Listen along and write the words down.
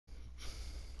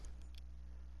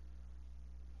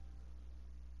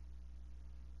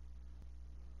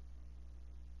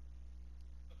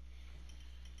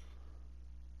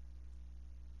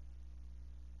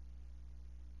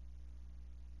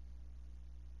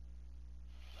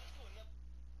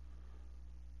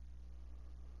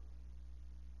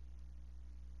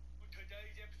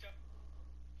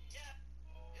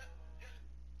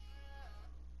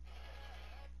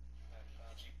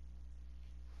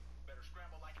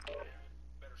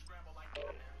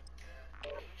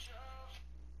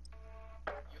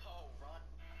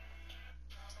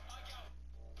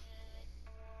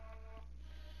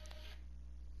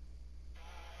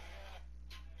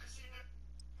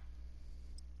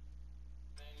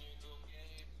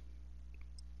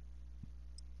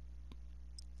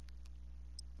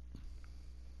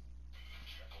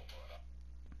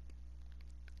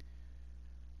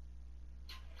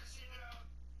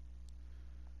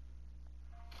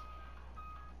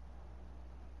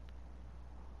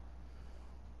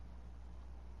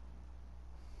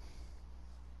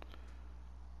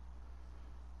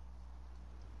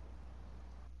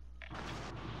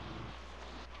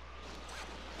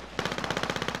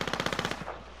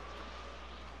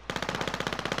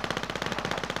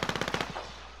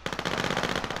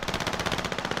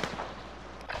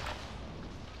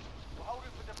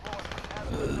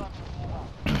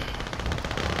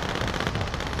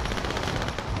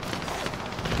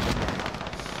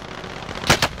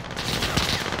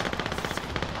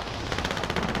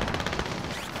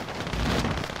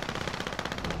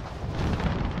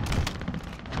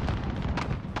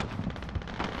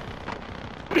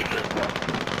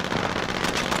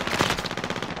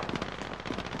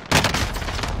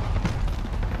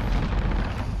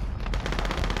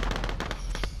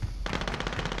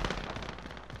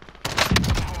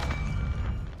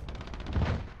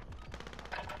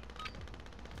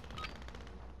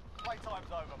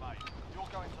Playtime's over, mate. You're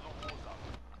going to the war zone.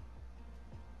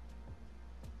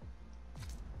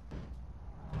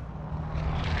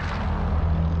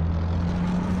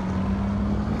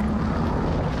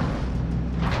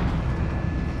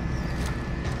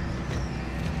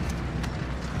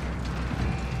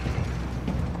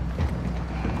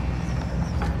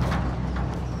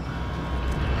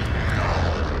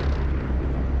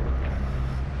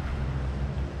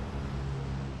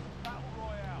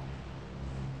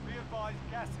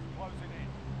 Gas is closing in.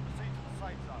 Proceed to the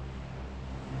safe zone.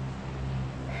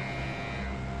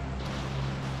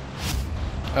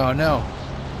 Oh no.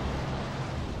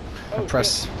 Oh, I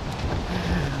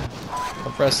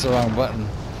pressed the wrong button.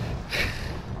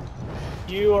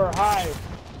 You are high.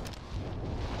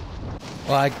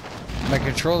 Well, my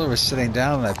controller was sitting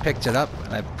down and I picked it up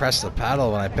and I pressed the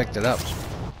paddle when I picked it up.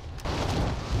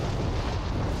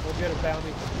 We'll get a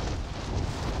bounty.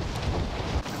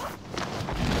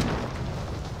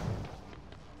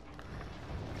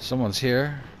 Someone's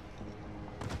here.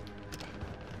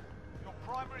 Your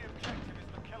primary objective is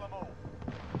to kill them all.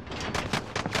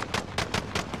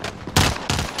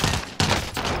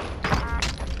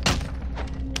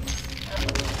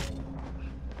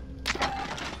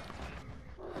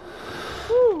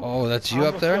 Oh, that's you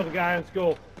up there? I almost killed a guy in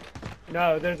school.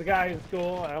 No, there's a guy in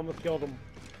school. I almost killed him.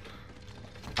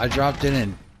 I dropped in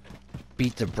and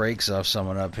beat the brakes off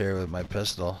someone up here with my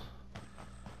pistol.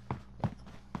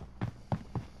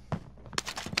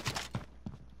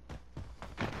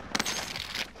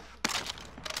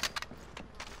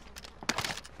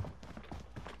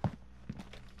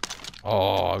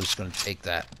 Oh, I was gonna take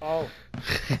that. Oh.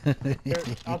 Here,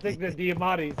 I'll take the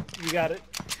Diamantes. You got it.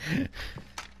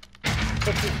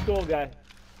 What's the school guy?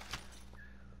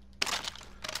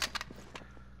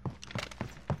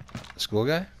 School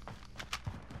guy?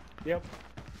 Yep.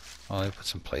 Oh, they put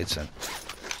some plates in.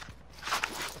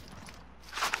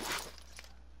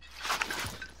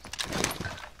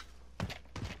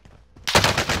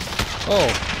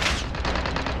 Oh!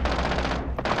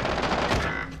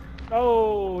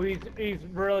 Oh, he's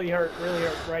really hurt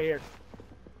right here.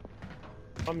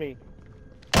 On me.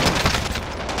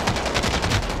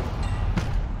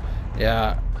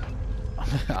 Yeah.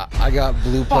 I got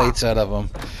blue plates out of him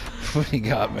when he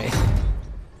got me.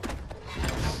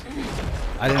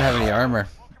 I didn't have any armor.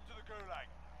 Welcome to the Gulag.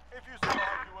 If you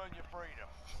survive, you earn your freedom.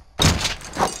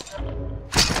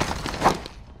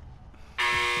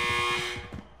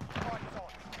 Fight's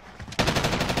on.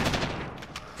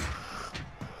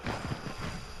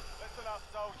 Listen up,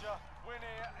 soldier. Win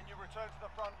here and you return to the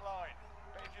front line.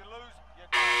 But if you lose,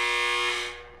 you're done.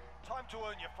 Time to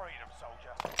earn your freedom,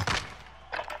 soldier.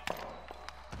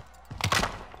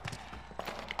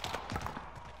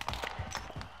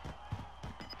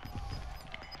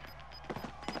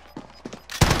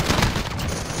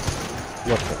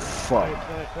 What the fuck?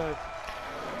 Nice.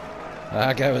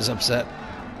 That guy was upset.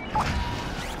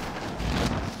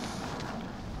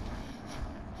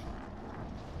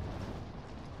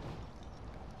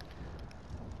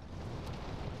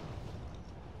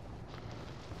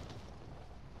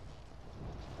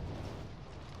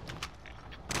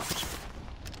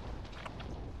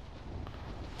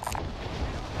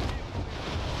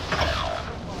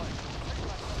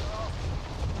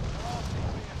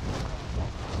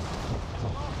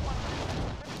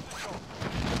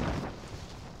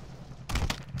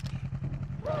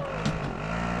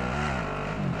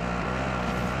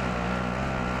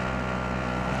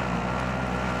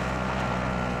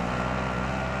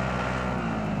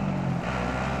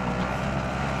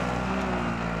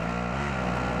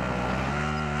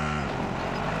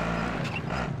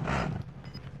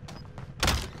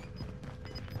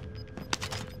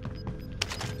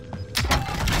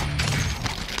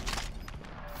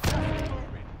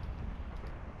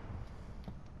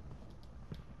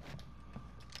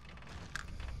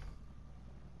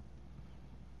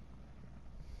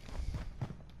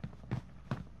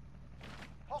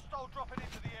 Hostile dropping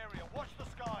into the area. Watch the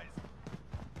skies.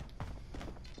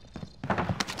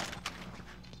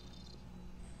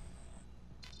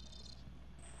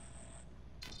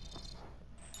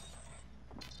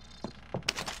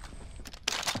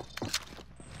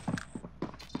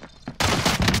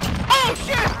 Oh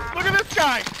shit! Look at this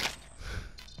guy!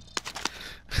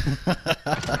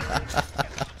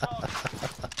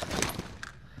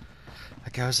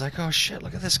 That guy was like, oh shit,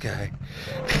 look at this guy.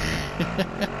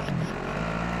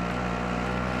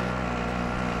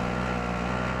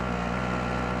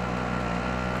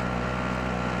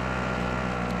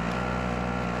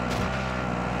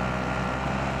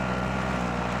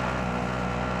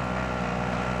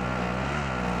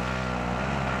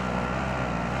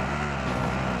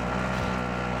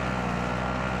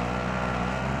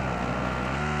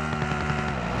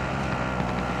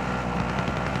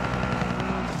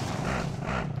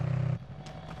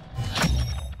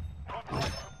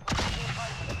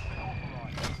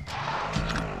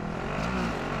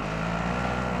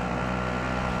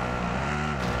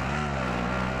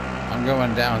 I'm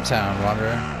going downtown,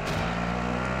 Wanderer.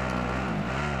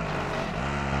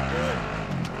 Good.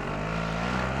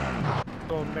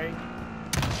 Going main.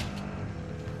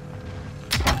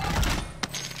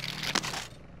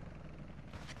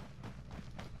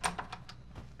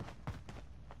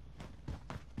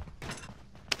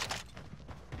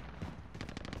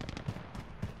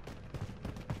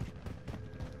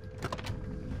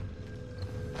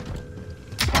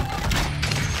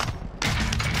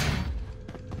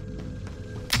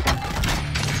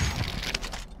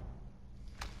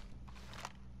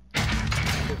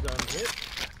 Hit.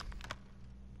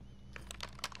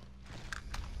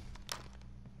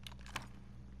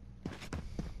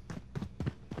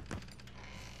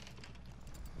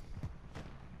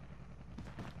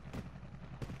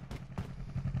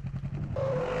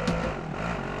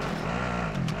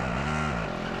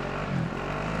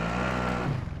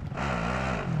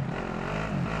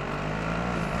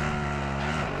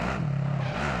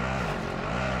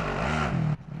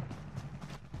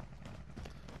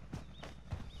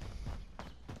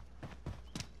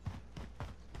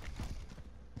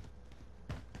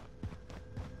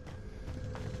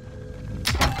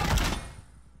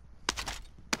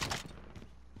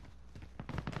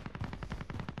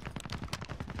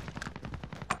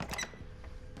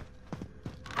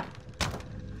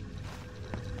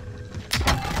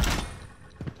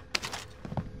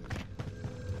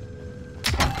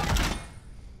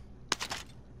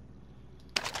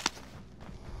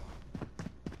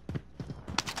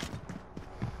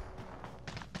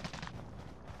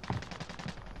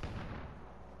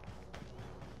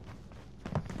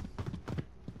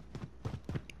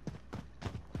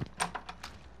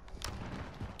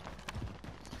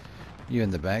 You in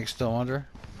the bank still, Wanderer?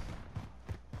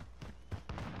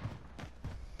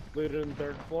 Looted on the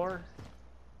 3rd floor.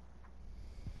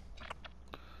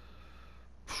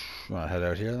 Wanna head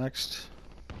out here next?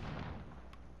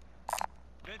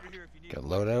 Vendor here if you need Got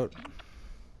loadout.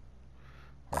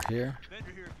 Or here.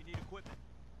 Vendor here if you need equipment.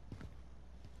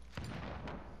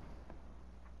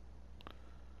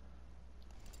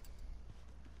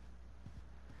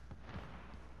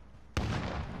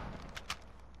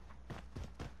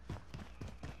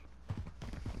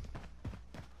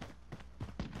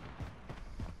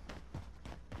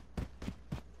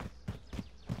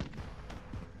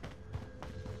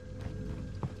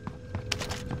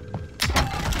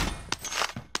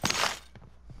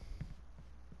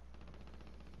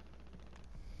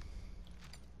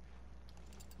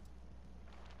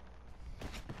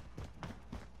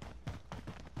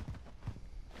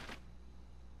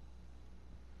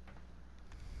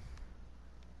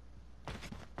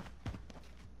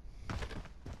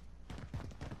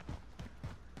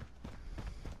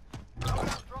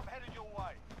 Drop headed your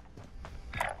way.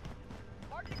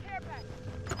 Mark the care package.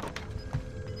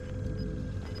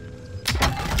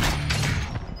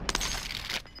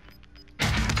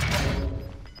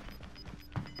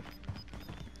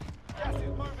 Gas is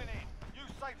moving in. New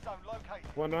safe zone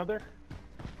located. One other.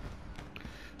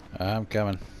 I'm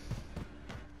coming.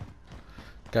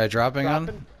 Guy dropping on?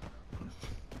 Dropping.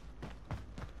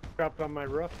 Dropped on my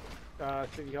roof.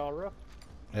 City Hall roof.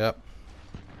 Yep.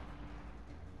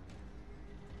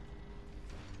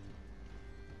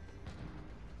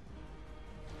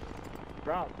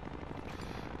 Drop.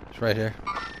 It's right here.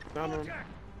 Down on.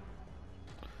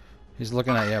 He's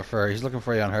looking at you for. He's looking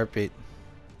for you on heartbeat.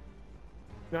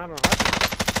 Down on.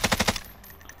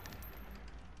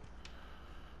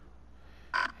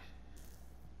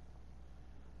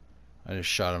 I just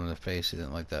shot him in the face. He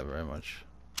didn't like that very much.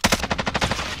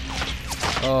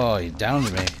 Oh, he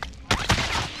downed me.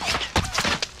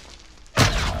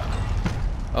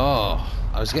 Oh,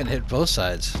 I was getting hit both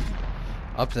sides.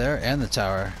 Up there and the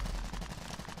tower.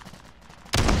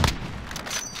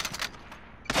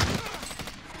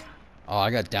 Oh, I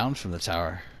got downed from the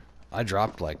tower. I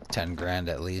dropped like 10 grand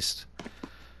at least.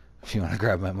 If you want to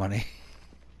grab my money.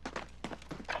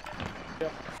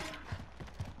 Yep.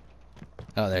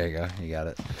 Oh, there you go. You got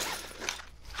it.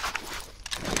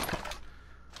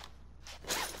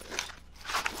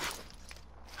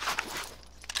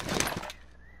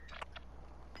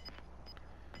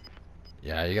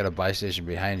 Yeah, you got a buy station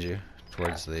behind you,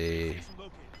 towards the, Station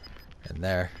located. in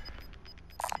there.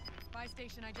 Buy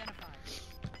station identified.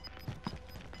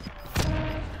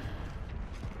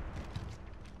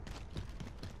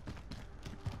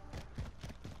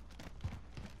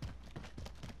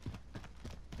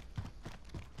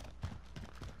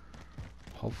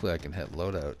 Hopefully I can hit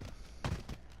loadout.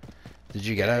 Did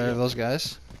you get out of those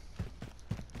guys?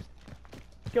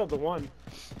 Killed the one.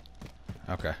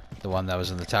 Okay. The one that was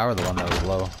in the tower, the one that was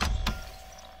low.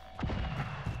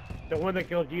 The one that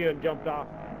killed you and jumped off.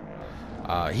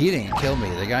 He didn't kill me.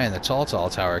 The guy in the tall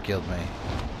tower killed me.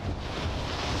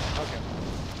 Okay.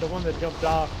 The one that jumped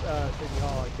off City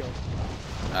Hall, I killed.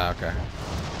 Okay.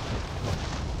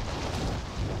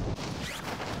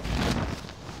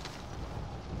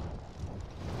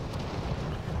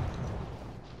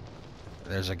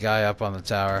 There's a guy up on the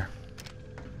tower.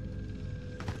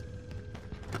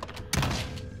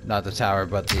 Not the tower,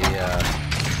 but the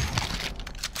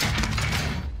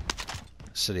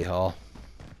City Hall.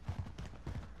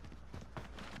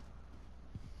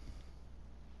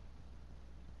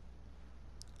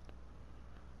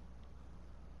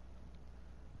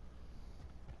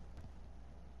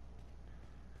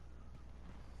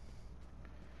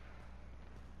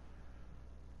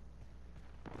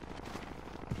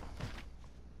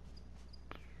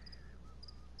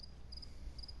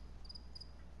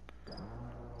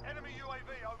 Enemy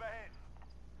UAV overhead.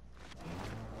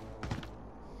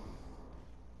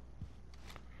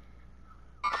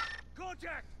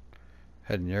 Contact!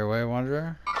 Heading your way,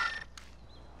 Wanderer.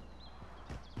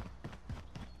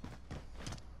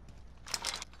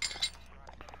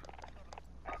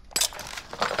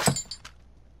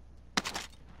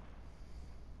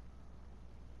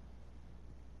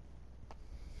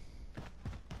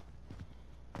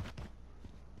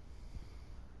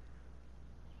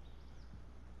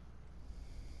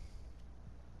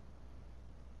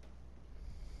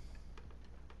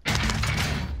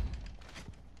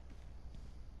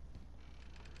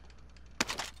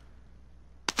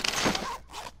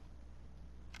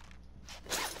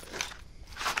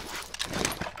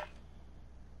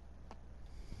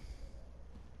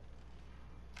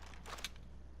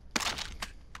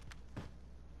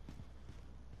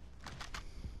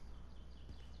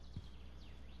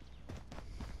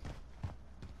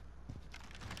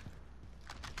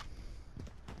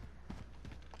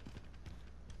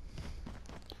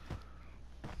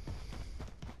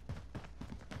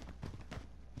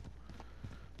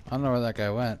 I don't know where that guy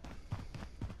went.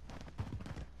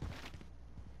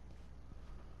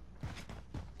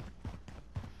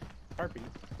 Harpies.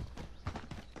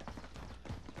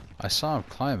 I saw him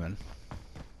climbing.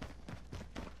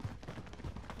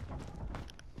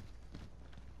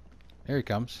 Here he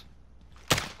comes.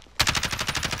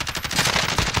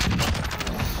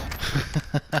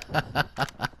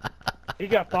 He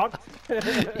got fucked.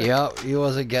 Yep, he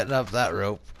wasn't getting up that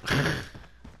rope.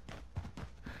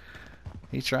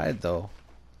 He tried though.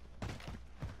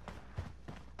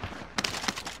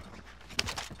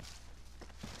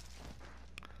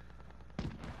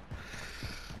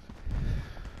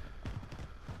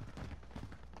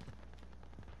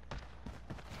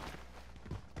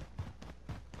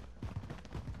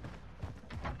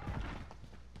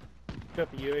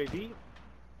 Got the UAV.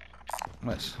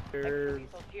 Nice. There's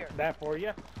that for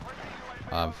you.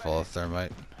 I'm full of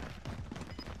thermite.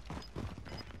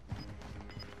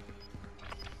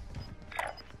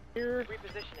 Here.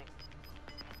 Repositioning.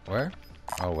 Where?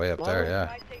 Oh, way up there, yeah.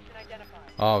 Buy station identified.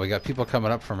 Oh, we got people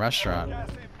coming up from restaurant. Gas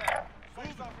inbound.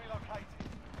 Safe zone relocated.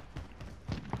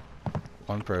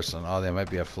 One person. Oh, they might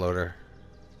be a floater.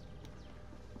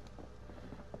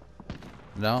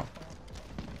 No.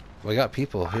 We got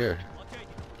people here. I'll take it.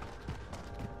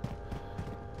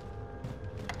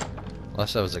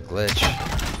 Unless that was a glitch.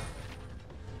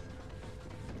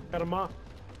 Cut him off.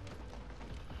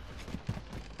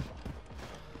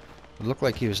 It looked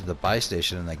like he was at the buy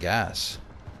station in the gas.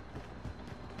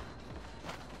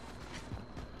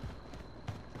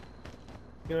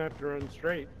 You're gonna have to run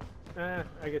straight. I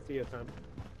guess he has time.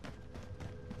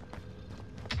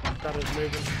 Thought it was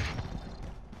moving.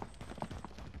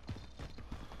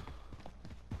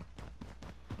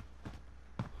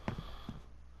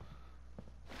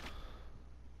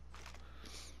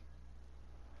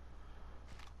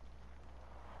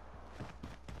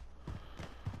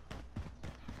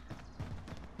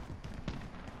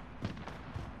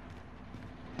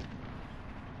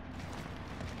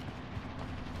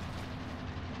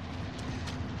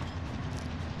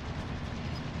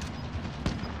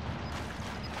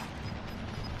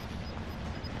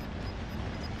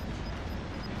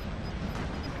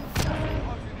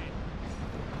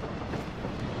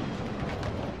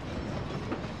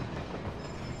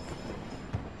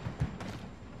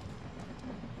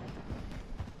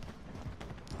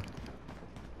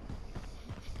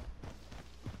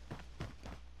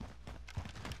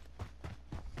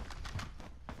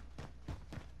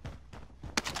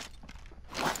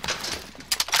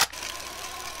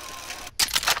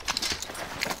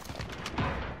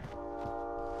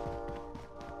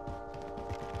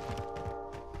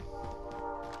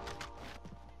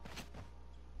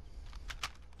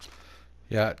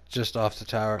 Yeah, just off the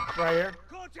tower. Right here.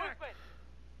 Contact!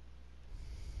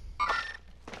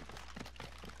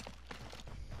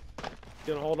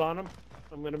 Gonna hold on him.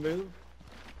 I'm gonna move.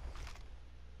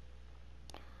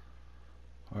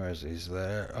 Where is he? He's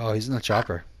there. Oh, he's in the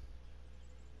chopper.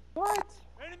 What?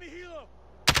 Enemy helo!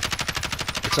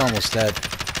 It's almost dead.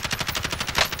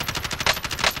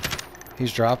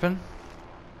 He's dropping.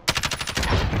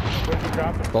 Where's he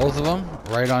dropping? Both of them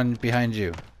right on behind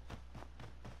you.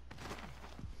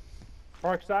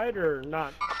 Park side or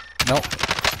not? Nope.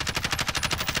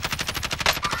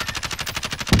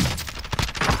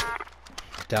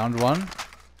 Downed one.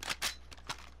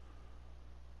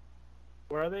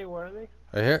 Where are they? Where are they?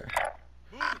 Right here.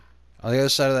 On the other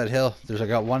side of that hill. I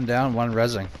got one down, one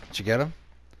rezzing. Did you get him?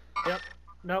 Yep.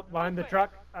 Nope. Behind the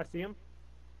truck. I see him.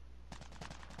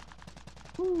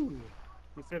 Ooh.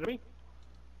 You see me?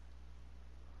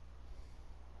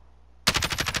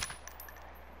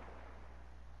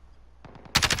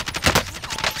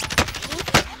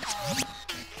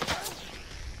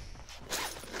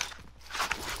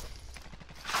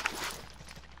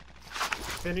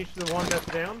 Finish the one that's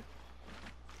down.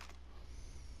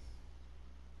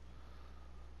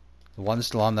 The one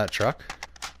still on that truck?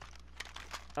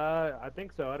 I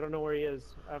think so. I don't know where he is.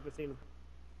 I haven't seen him.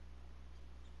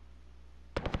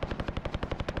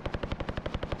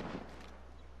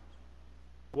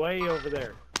 Way over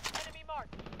there. Enemy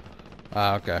marked.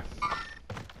 Ah, okay.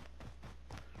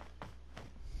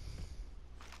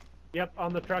 Yep,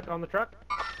 on the truck, on the truck.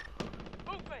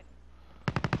 Movement.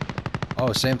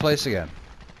 Oh, same place again.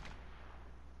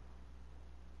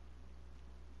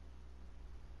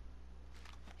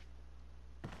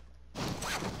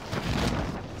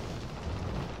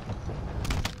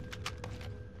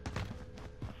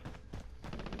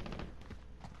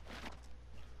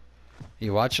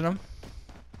 You watching him?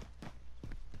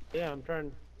 Yeah, I'm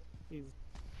trying. He's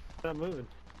not moving.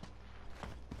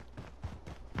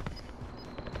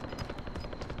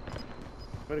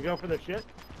 Gonna go for the shit?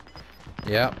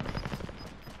 Yeah.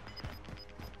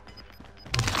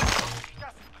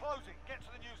 Gas is closing. Get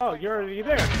to the new Oh, safe you're zone. already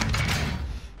there.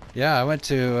 Yeah, I went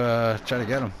to try to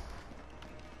get him.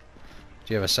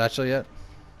 Do you have a satchel yet?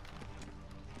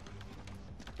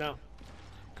 No,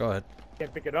 Go ahead.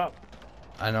 can't pick it up.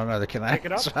 I don't know. Can I? Pick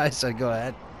it up? So I said go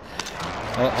ahead.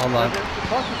 Hold on. The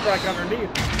cluster strike underneath.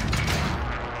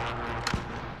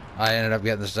 I ended up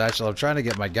getting the satchel. I'm trying to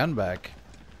get my gun back.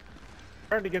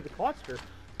 Trying to get the cluster.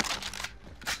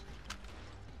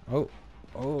 Oh.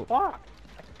 Oh. Fuck.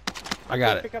 I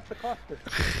got it. Pick up the cluster.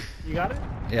 You got it?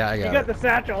 Yeah, I You got got it. the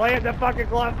satchel. I had the fucking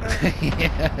cluster.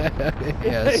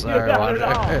 yeah, You sorry, got it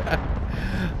Wander.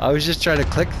 I was just trying to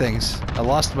click things. I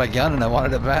lost my gun and I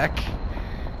wanted it back.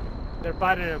 They're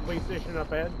fighting at a police station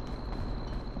up ahead.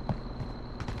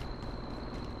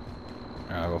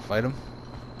 I'll go fight him.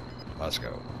 Let's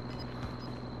go.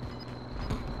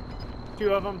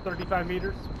 Two of them, 35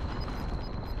 meters.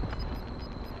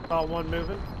 Saw one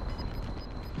moving.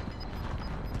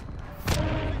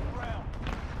 Ground.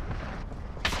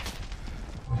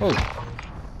 Oh.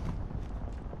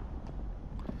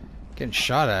 Getting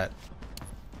shot at.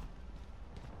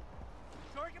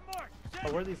 Target marked!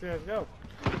 Oh, where'd these guys go?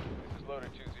 This is loader 2-0.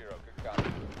 Good copy.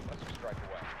 Let's just strike away.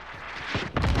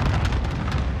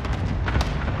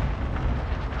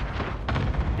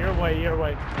 Your way, your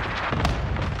way.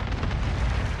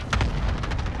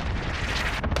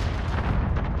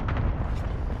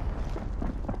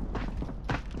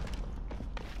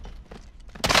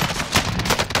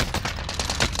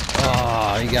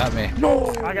 Oh, he got me. No!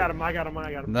 I got him, I got him,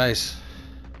 I got him. Nice.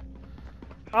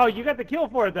 Oh, you got the kill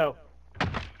for it, though.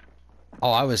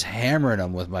 Oh, I was hammering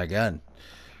him with my gun.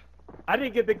 I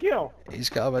didn't get the kill. He's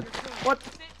coming. What?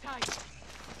 Sit tight.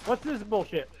 What's this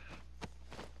bullshit?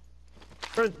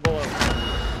 Friends below.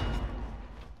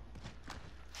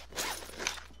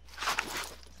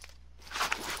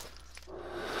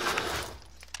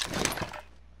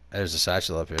 There's a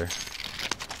satchel up here.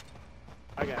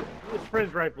 I got it. His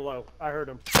friend's right below. I heard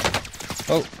him.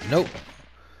 Oh, nope.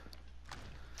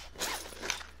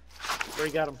 Where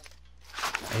you got him?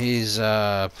 He's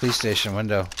police station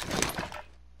window.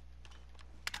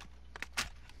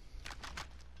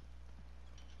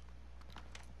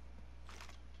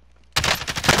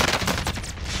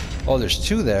 Oh, there's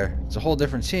two there. It's a whole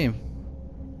different team.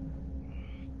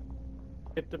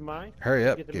 Get to mine. Hurry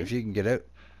up, Get to if me? you can get out.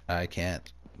 I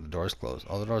can't. The door's closed.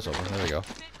 Oh, the door's open. There we go.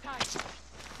 Sit tight.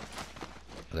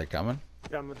 Are they coming?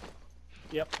 Coming.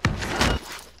 Yep.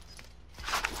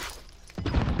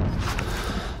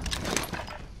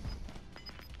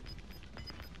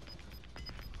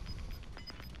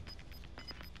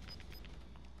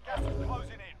 Gas is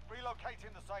closing in. Relocating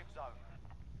Locating the safe zone.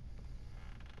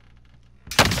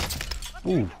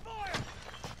 Ooh.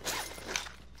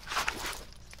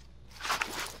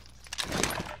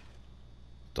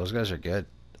 Those guys are good.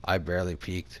 I barely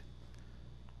peeked.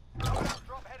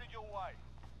 Drop headed your way.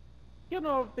 You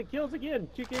know, the kills again.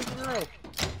 2 games in a row.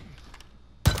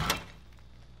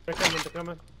 They're coming, they're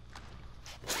coming.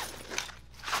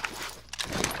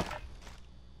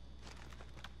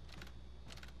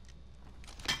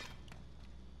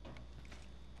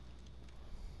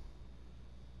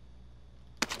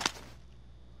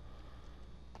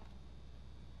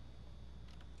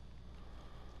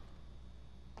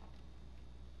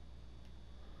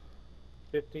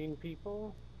 $15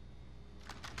 people.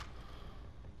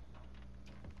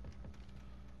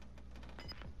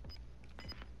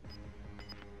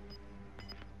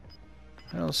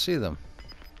 I don't see them.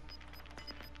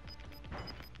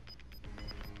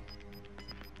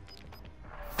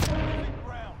 Losing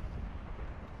ground.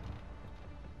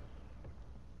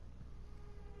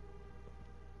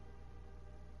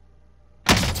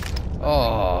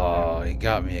 Oh, he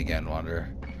got me again, Wander.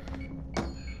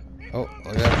 Oh,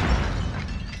 look at him.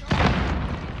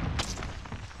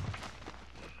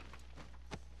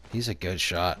 He's a good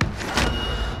shot.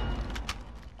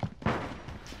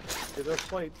 Here's our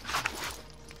plate.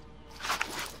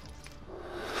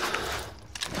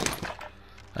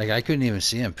 Like, I couldn't even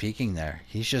see him peeking there.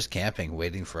 He's just camping,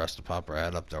 waiting for us to pop our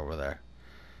head up over there.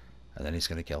 And then he's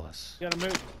gonna kill us. You gotta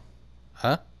move.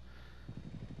 Huh?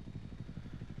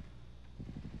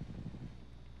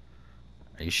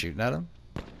 Are you shooting at him?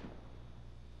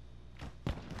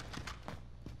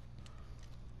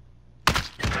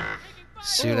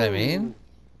 See what I mean?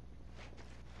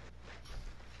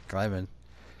 Climbing.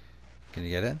 Can you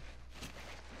get in?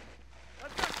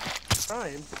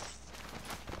 Trying.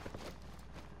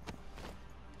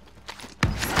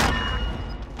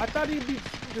 I thought he'd be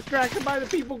distracted by the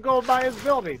people going by his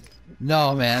building.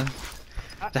 No, man.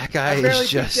 That guy I barely is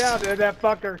just... down there, that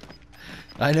fucker.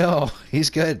 I know. He's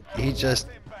good. He just...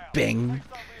 Bing. Safe zone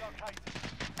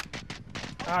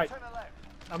relocated. Alright, To the left.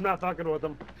 I'm not fucking with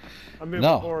him. I'm moving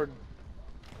No. forward.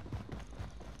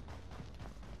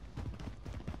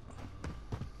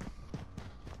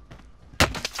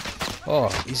 Oh,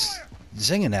 he's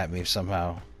zinging at me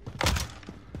somehow.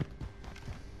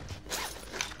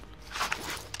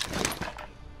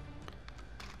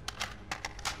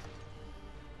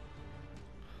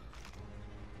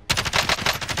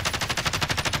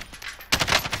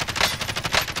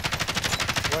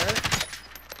 Where?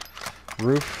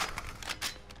 Roof.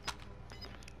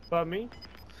 Above me?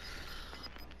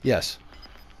 Yes.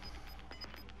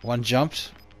 One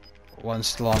jumped. One's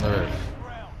still on the roof.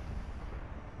 Ground.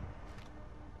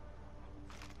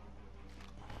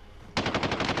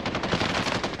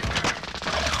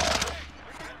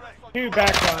 Two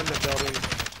back on the building.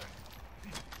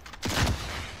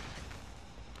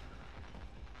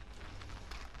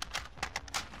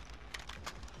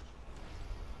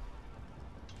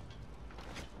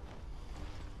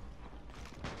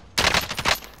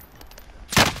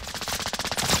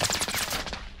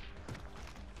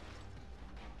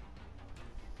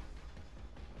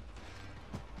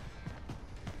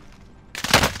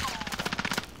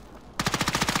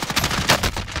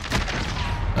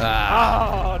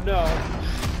 Ah. Oh no.